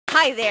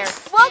Hi there,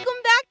 welcome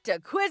back to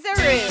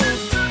Quizzeroo.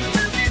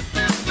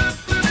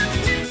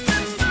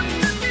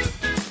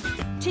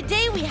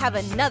 Today we have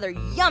another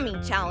yummy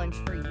challenge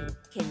for you.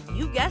 Can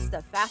you guess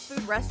the fast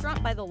food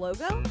restaurant by the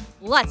logo?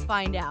 Let's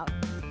find out.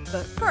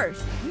 But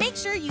first, make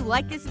sure you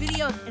like this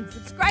video and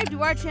subscribe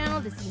to our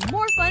channel to see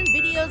more fun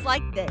videos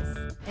like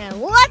this.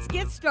 And let's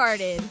get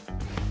started.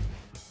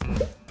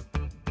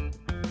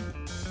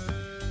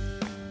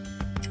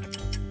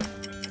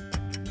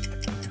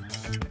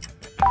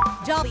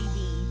 Jollibee.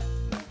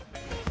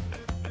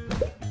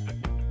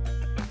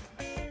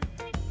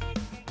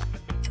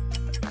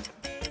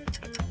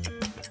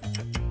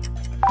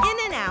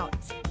 In-N-Out.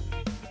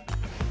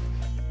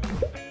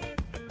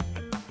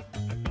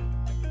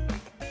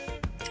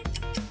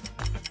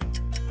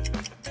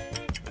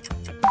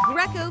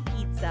 Greco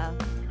Pizza.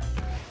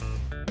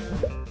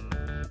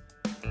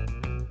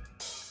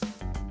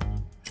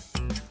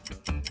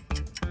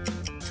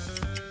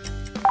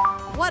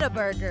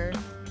 Whataburger.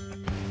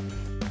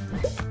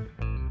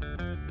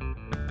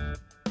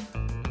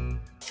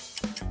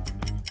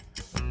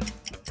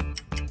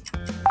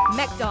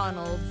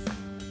 McDonald's.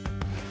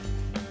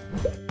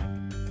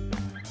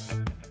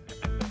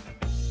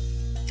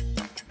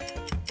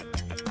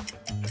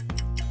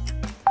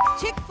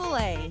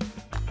 Chick-fil-A.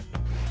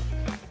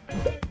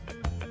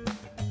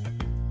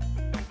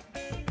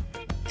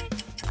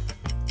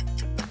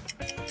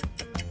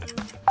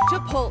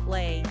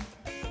 Chipotle.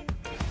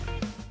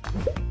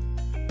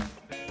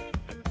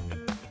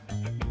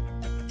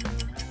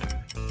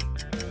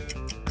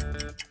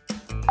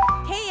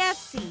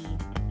 KFC.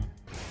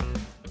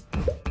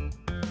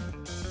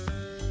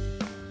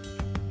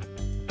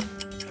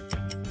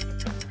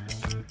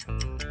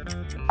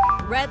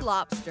 Red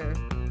Lobster.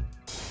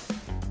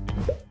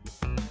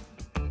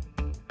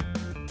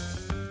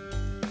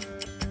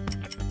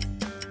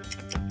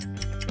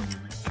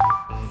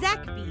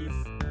 Zaxby's.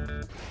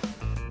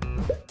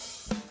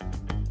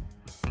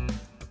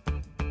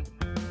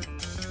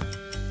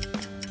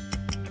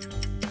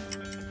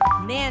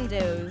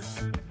 Nando's.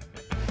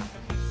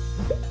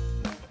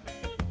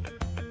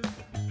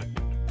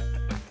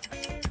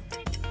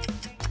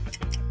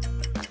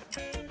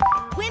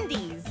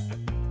 Wendy's.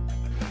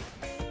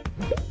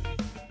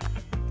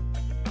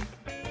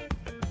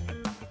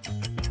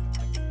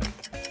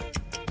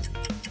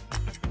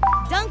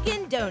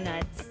 Dunkin'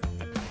 Donuts.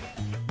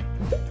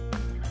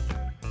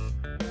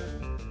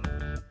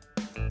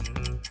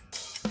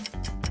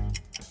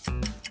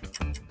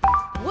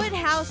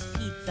 Woodhouse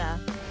Pizza.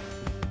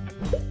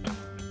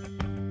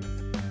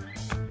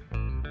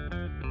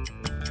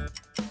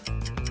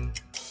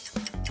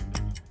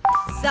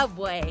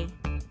 Subway.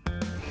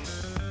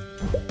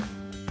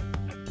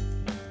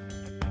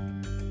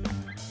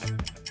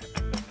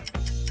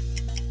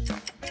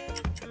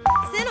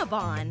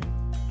 Cinnabon.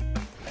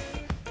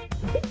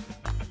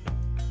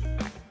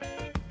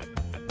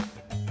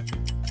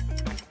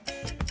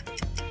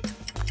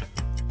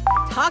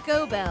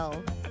 Taco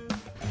Bell.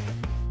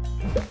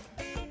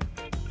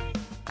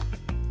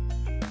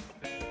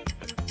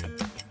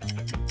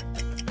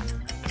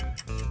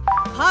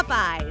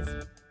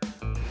 Popeyes.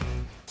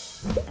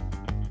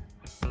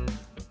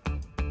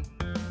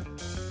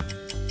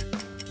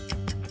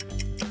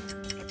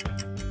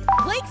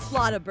 Blake's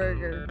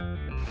Whataburger.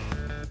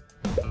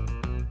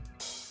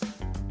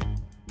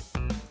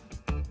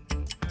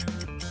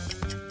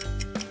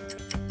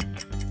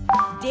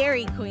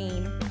 Dairy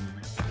Queen.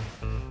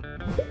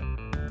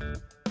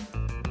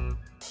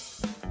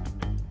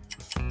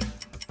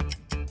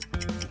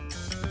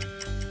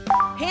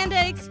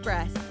 Panda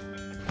Express.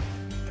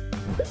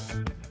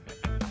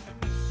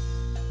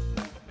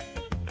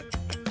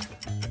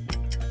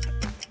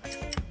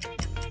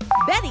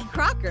 Betty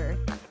Crocker.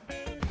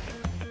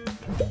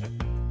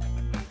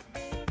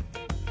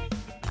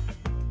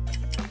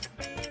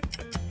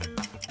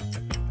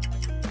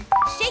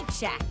 Shake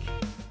Shack.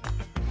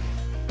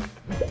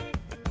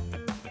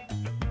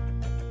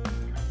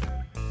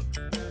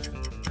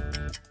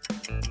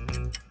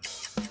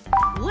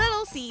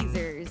 Little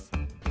Caesars.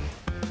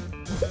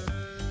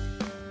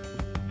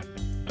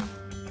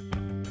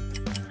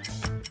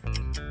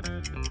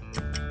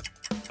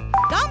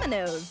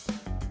 Domino's.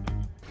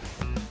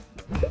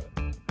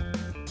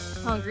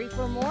 Hungry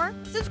for more?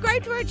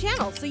 Subscribe to our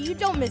channel so you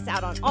don't miss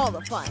out on all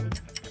the fun.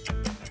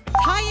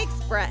 Thai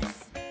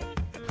Express.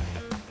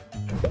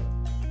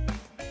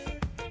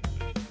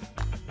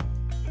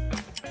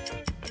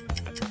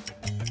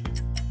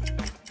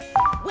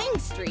 Wing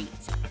Street.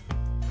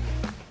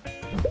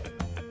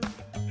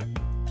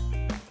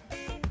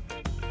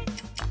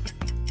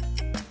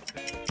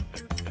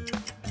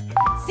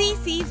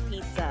 CC's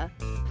Pizza.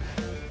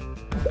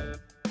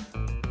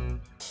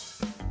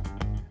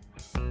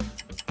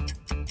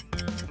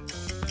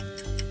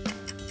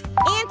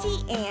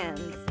 Auntie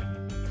Anne's.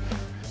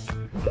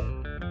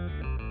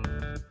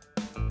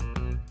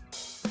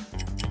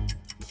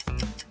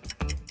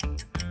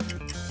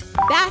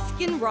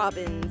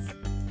 Baskin-Robbins.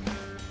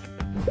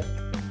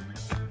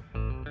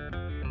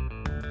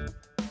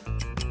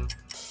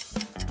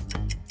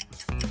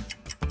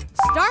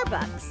 Starbucks.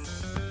 Starbucks.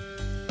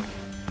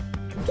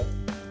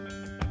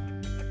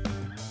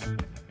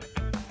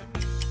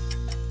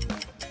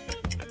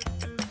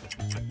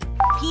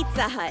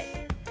 Pizza Hut.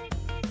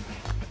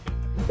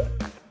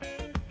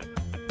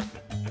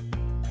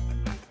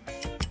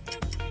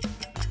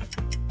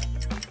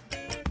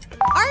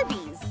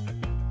 Arby's.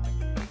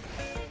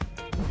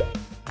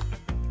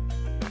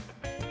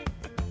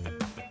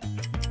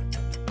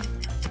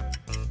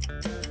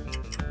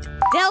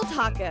 Del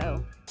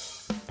Taco.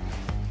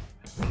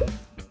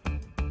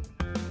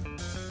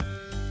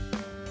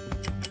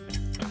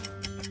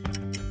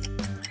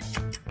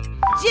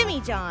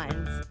 Jimmy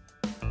John's.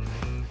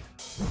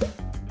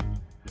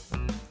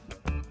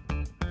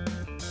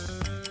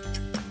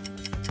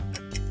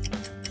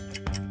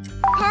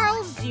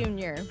 Carl's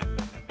Jr.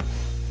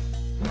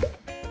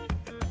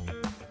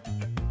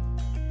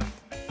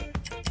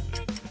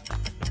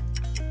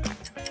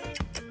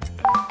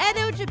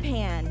 Edo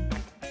Japan.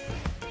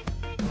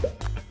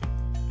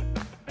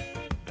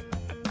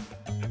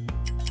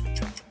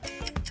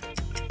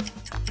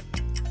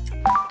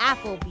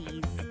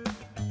 Applebee's.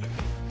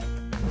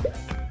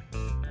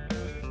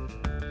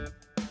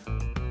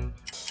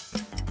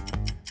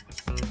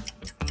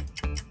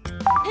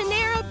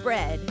 Panera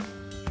Bread.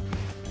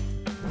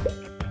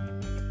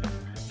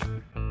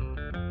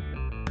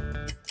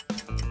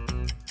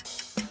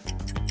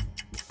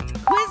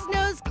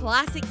 Quiznos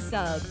Classic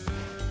Subs.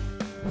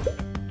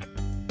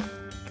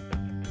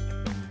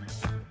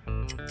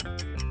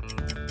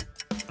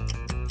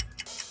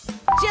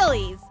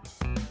 Chili's.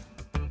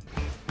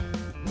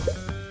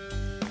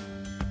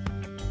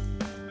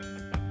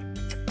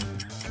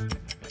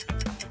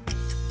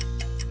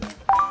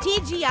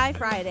 TGI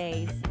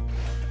Fridays.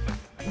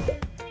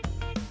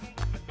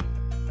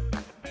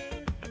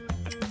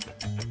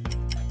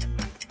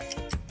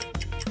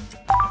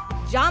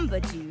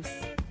 Jamba Juice.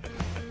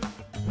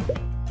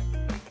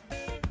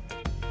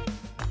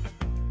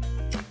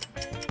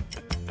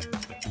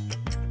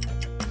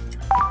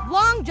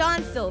 Long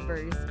John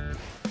Silver's.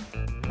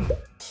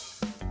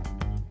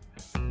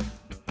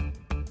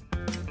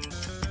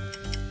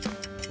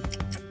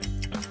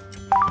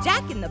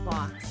 Jack in the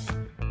Box.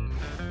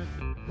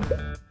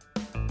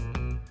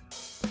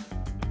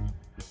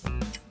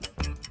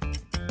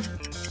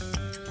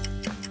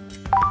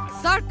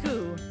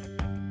 Sarku.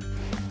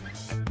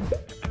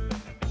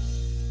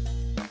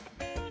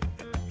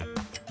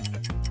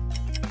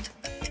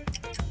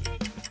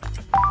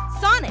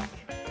 Sonic.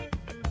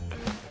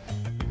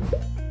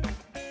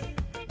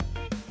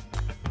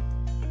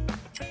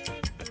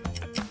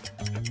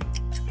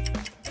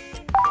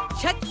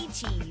 Chuck E.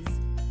 Cheese.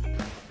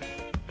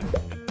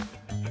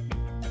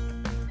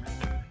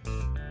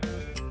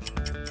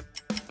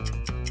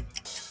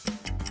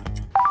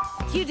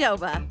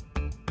 Qdoba.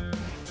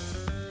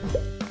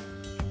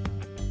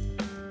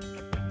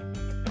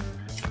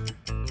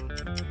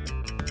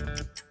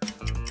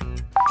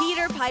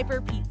 Peter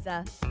Piper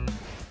Pizza.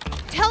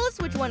 Tell us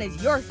which one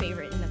is your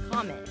favorite in the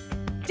comments.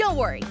 Don't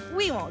worry,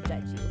 we won't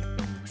judge you.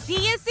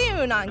 See you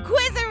soon on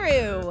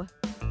Quizzeroo!